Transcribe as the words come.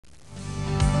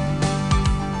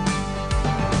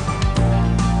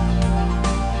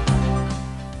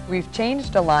We've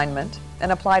changed alignment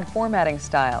and applied formatting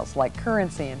styles like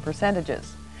currency and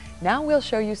percentages. Now we'll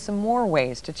show you some more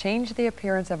ways to change the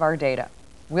appearance of our data.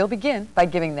 We'll begin by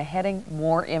giving the heading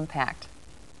more impact.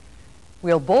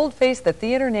 We'll boldface the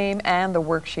theater name and the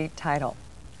worksheet title.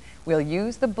 We'll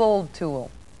use the bold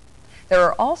tool. There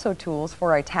are also tools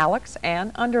for italics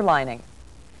and underlining.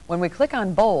 When we click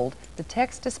on bold, the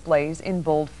text displays in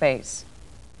boldface.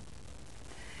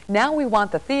 Now we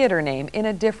want the theater name in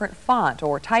a different font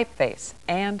or typeface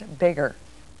and bigger.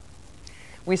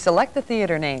 We select the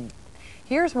theater name.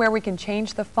 Here's where we can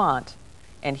change the font,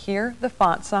 and here the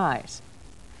font size.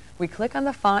 We click on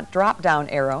the font drop-down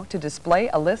arrow to display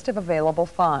a list of available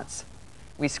fonts.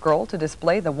 We scroll to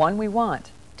display the one we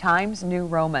want, Times New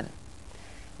Roman.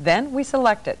 Then we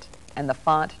select it, and the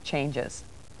font changes.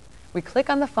 We click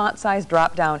on the font size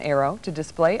drop-down arrow to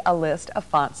display a list of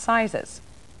font sizes.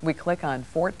 We click on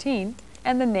 14,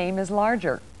 and the name is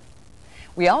larger.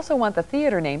 We also want the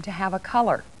theater name to have a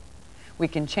color. We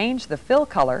can change the fill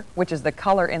color, which is the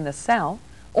color in the cell,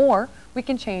 or we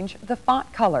can change the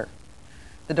font color.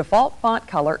 The default font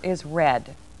color is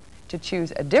red. To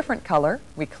choose a different color,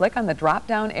 we click on the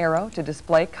drop-down arrow to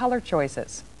display color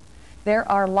choices. There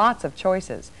are lots of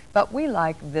choices, but we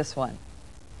like this one.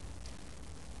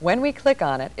 When we click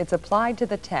on it, it's applied to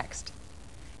the text.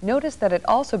 Notice that it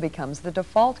also becomes the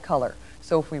default color,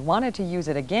 so if we wanted to use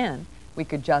it again, we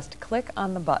could just click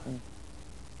on the button.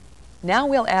 Now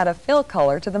we'll add a fill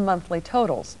color to the monthly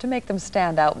totals to make them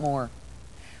stand out more.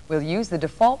 We'll use the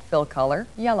default fill color,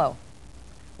 yellow.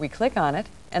 We click on it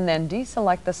and then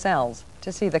deselect the cells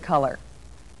to see the color.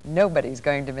 Nobody's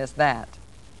going to miss that.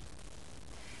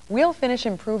 We'll finish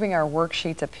improving our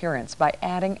worksheet's appearance by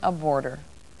adding a border.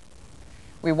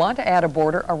 We want to add a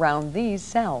border around these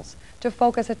cells to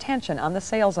focus attention on the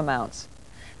sales amounts.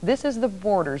 This is the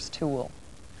Borders tool.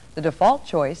 The default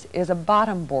choice is a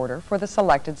bottom border for the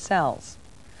selected cells.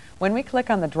 When we click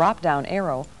on the drop-down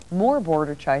arrow, more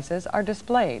border choices are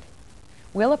displayed.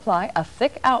 We'll apply a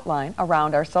thick outline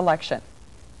around our selection.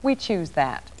 We choose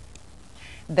that.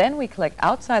 Then we click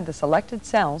outside the selected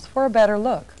cells for a better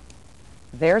look.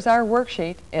 There's our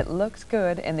worksheet. It looks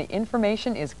good and the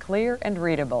information is clear and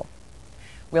readable.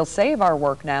 We'll save our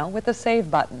work now with the Save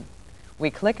button. We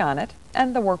click on it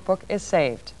and the workbook is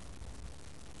saved.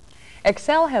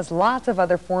 Excel has lots of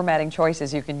other formatting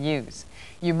choices you can use.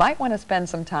 You might want to spend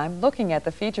some time looking at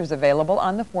the features available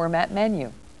on the Format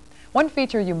menu. One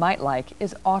feature you might like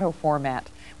is Auto Format,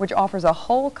 which offers a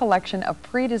whole collection of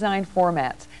pre-designed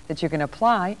formats that you can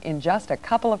apply in just a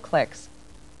couple of clicks.